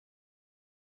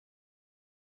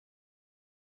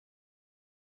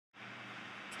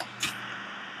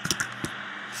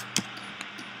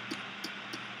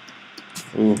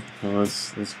Ooh, well,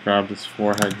 let's grab this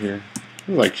forehead here. This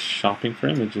is like shopping for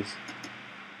images.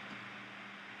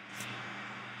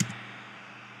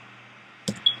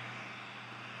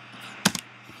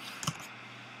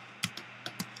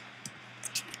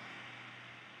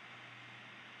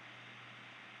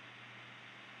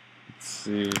 Let's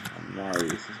see how Mari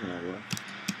this is gonna work.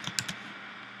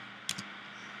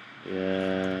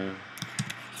 Yeah.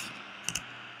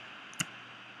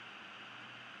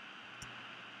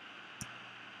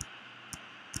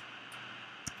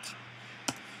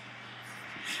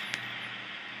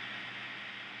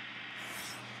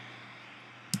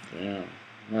 Damn,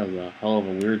 that was a hell of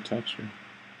a weird texture.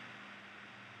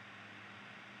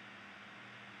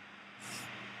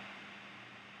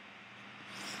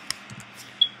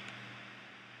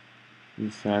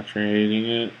 Desaturating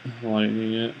it,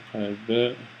 lightening it quite a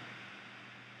bit.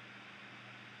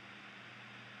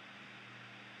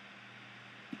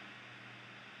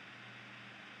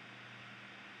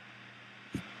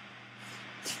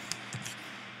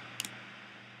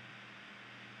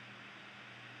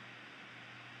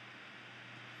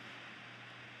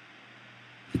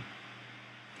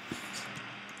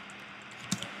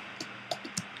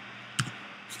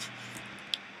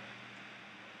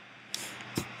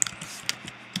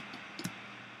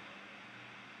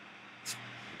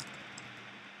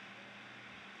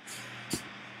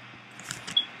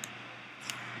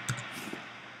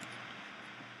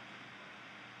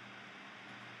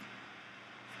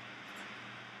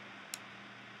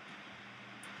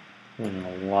 Putting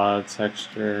a lot of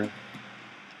texture.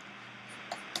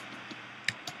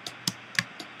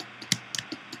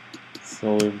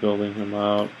 Slowly building him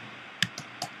up.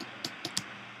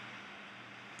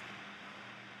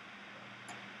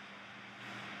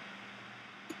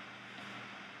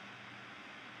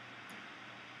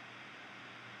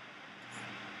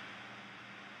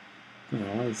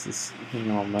 Why is this thing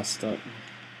all messed up?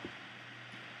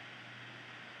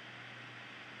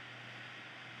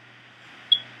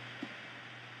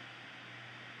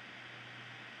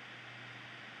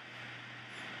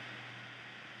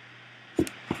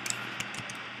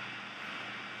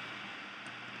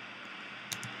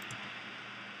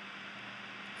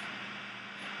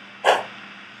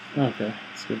 Okay,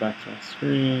 let's go back to my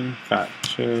screen. Fat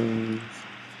chins.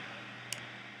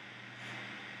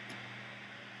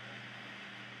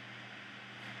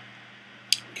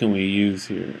 Can we use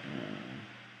here?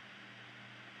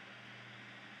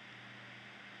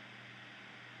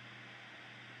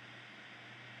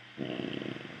 I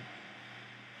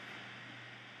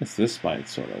guess this might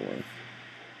sort of work.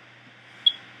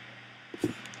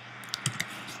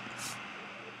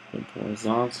 Put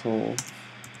horizontal.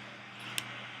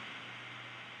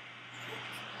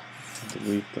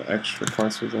 Delete the extra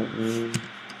parts we don't need.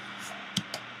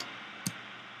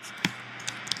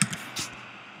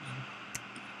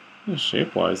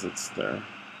 Shape-wise, it's there.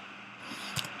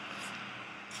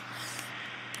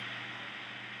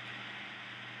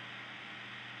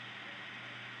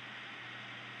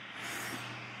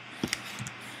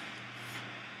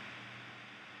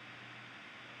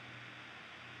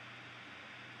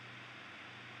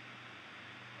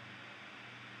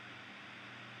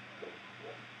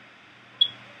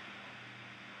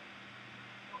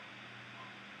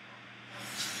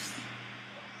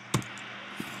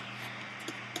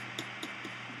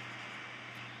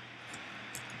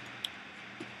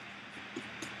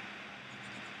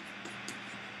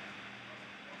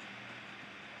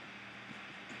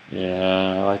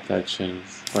 Yeah, I like that chin.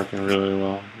 It's working really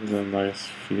well. It's a nice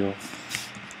feel.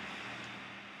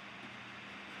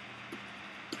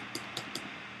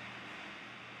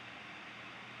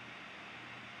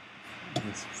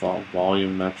 Nice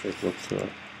volumetric look to it.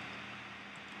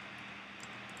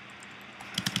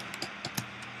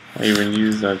 I even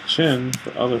use that chin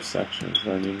for other sections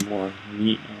where I need more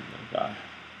meat on the guy.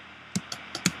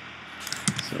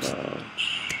 So.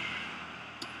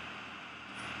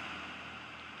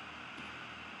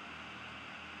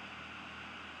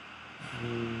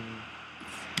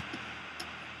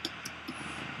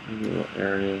 Maybe a little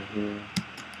area here.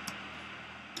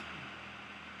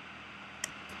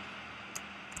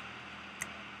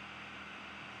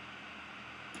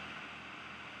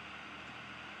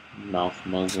 Mouth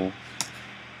muzzle.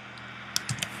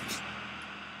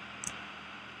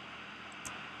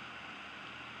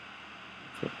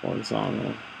 Put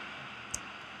horizontal.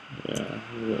 Yeah,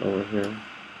 a little bit over here.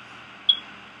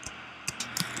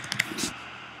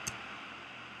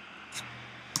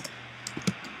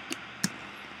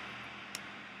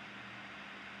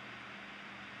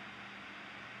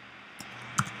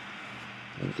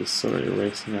 And just sort of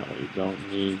erasing out what you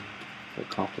don't need to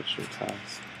accomplish your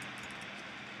task.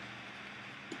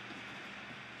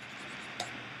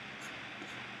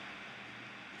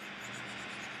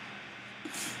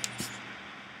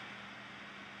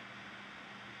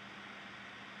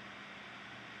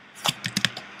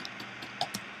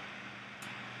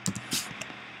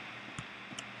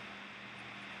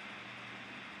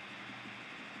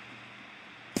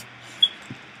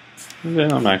 And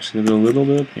then I'm actually gonna do a little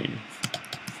bit of painting.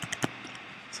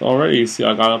 So already you see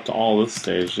I got up to all this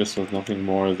stage just with nothing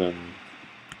more than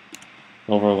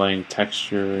overlaying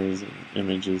textures and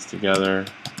images together.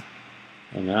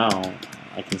 And now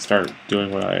I can start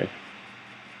doing what I,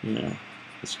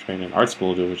 was trained in art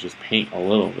school to do, which is paint a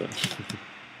little bit.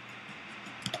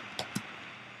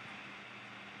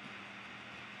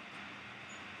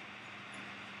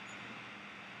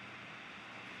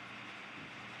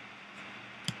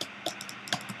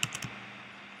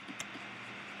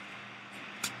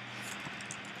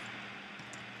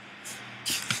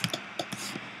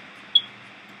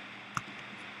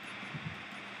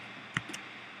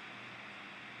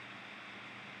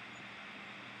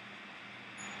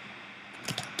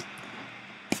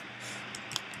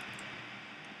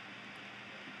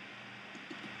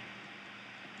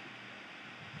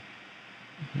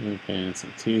 Painting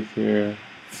some teeth here.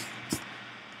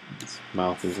 His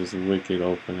mouth is just wicked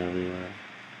open everywhere.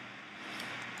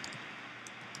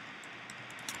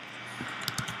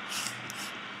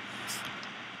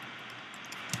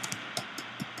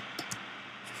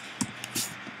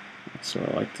 Sort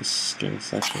of like the skin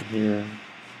section here.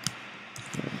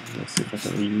 Let's see if I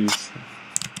can reuse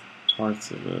parts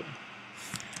of it.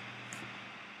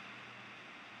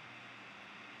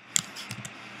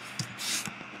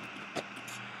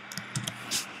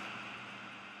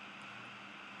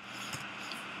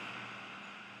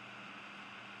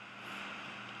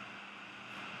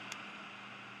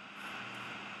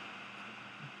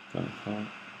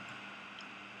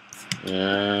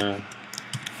 Yeah.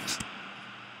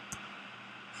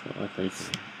 So like I can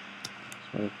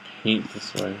sort of paint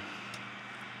this way.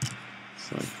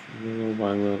 It's like little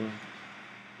by little.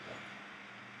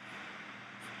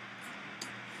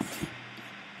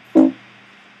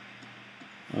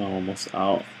 Oh, almost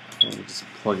out. Let me just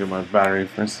plug in my battery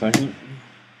for a second.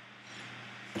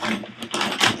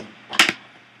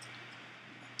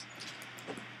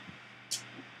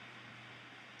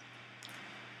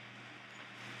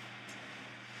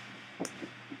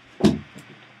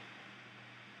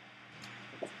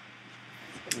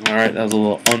 Alright, that was a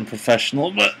little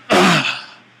unprofessional, but I'll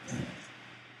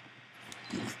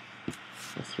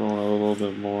throw in a little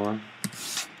bit more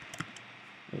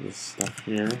of this stuff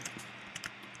here.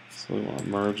 So we want to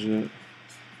merge it.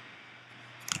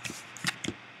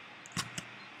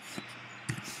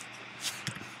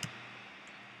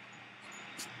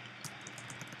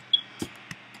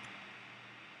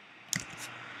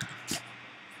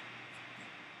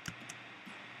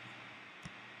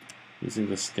 Using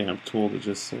the stamp tool to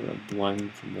just sort of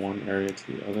blend from one area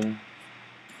to the other.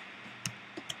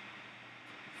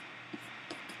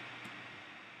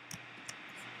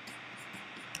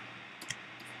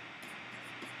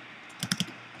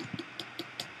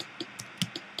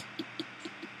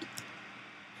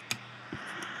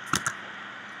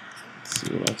 Let's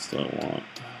see what else do I want.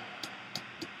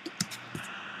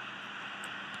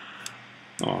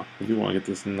 Oh, I do want to get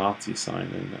this Nazi sign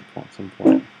in at some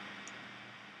point.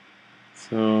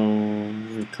 So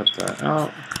we cut that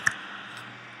out.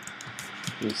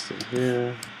 Just it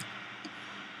here.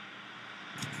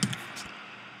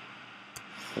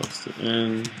 Post it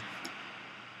in.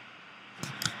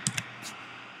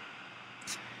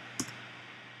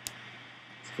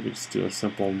 So we just do a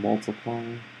simple multiply.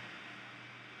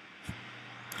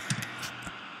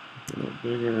 A little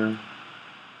bigger.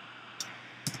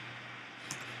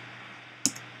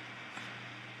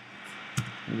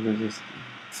 And then just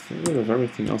get rid of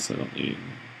everything else I don't need.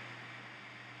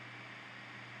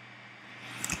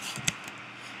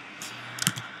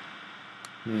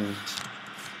 Yeah.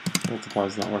 Multiply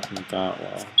is not working that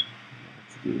well.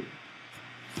 Let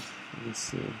me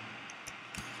see.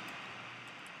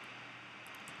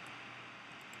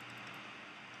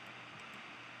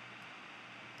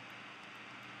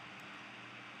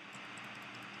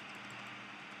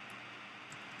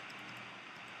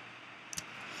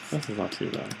 This is not too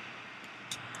bad.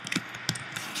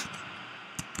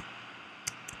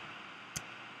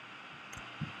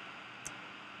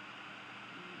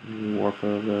 Warp it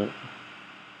a bit.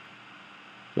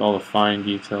 All the fine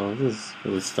details. This is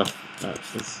really stuff that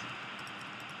is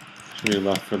really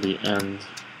left for the end.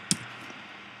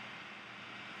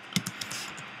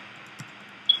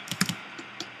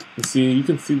 You see, you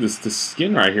can see this. The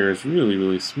skin right here is really,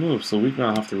 really smooth. So we're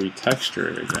gonna have to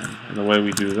retexture it again. And the way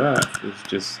we do that is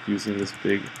just using this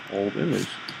big old image.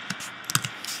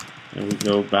 and we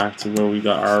go back to where we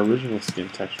got our original skin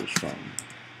textures from.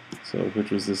 So,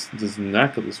 which was this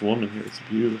neck of this woman here. It's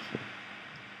beautiful.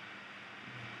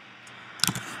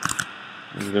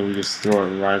 And then we just throw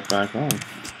it right back on.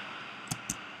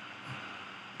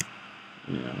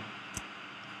 Yeah.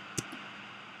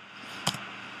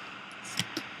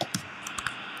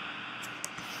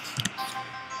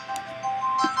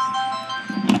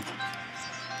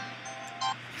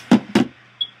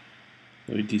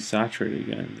 So we desaturate it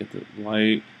again. Get the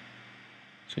light.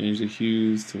 Change the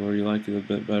hues to where you like it a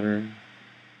bit better.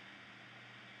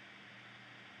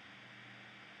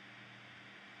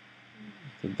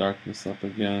 The darkness up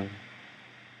again.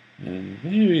 And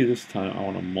maybe this time I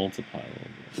want to multiply a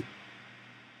little bit.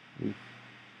 Oof.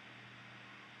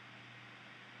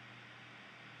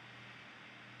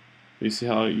 You see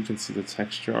how you can see the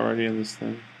texture already in this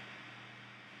thing?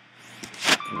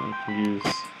 And I can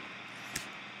use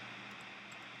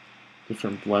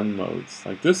different blend modes.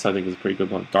 Like this I think is a pretty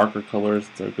good one. Darker colors,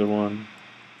 it's a good one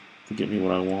to get me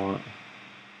what I want.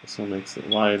 This one makes it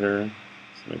lighter,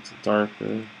 this makes it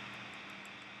darker.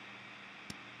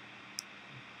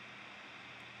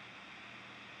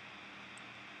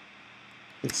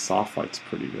 I think soft light's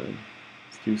pretty good.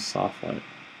 Let's do soft light.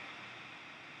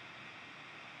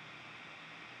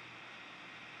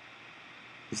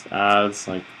 Just adds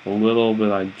like a little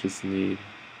bit I just need.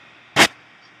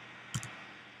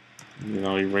 And then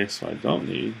I'll erase what I don't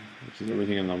need, which is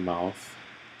everything in the mouth,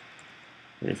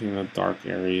 everything in the dark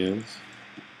areas.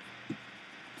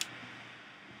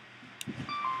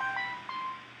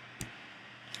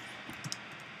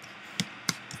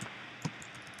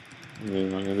 And then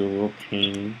I'm going to do a little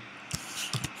painting.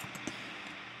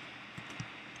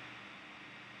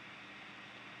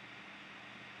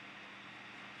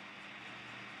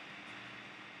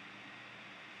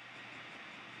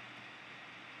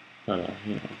 Gotta,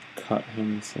 you know, cut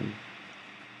him some.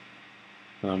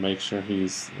 Make sure the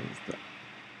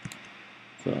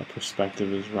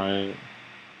perspective is right.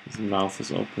 His mouth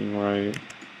is opening right.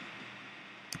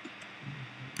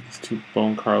 These two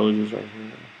bone cartilages right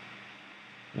here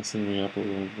messing me up a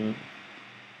little bit.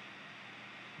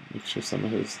 Make sure some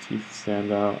of his teeth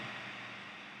stand out.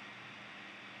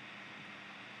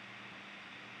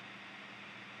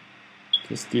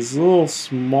 Just these little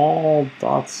small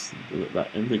dots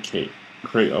that indicate,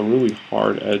 create a really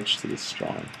hard edge to this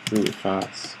drawing, really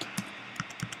fast.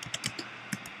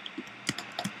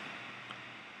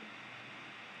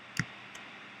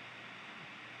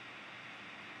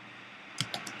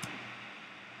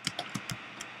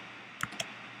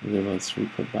 And then let's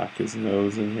put back his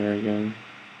nose in here again.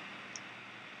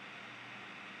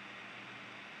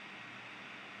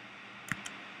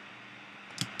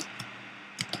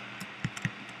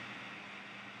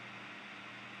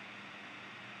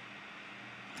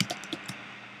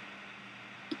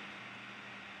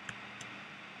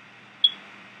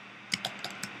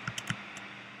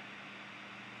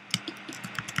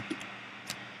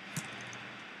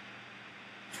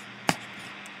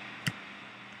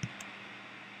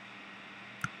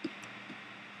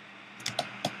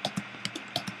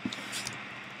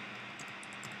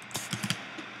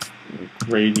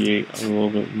 Radiate a little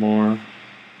bit more.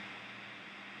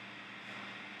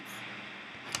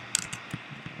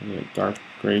 Dark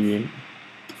gradient.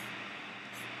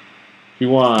 If you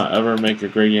want to ever make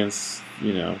your gradients,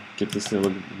 you know, get this to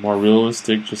look more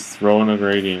realistic, just throw in a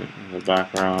gradient in the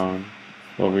background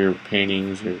over your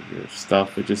paintings, your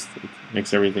stuff. It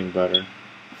makes everything better.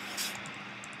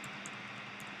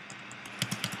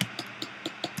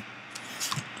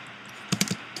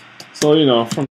 So, you know, from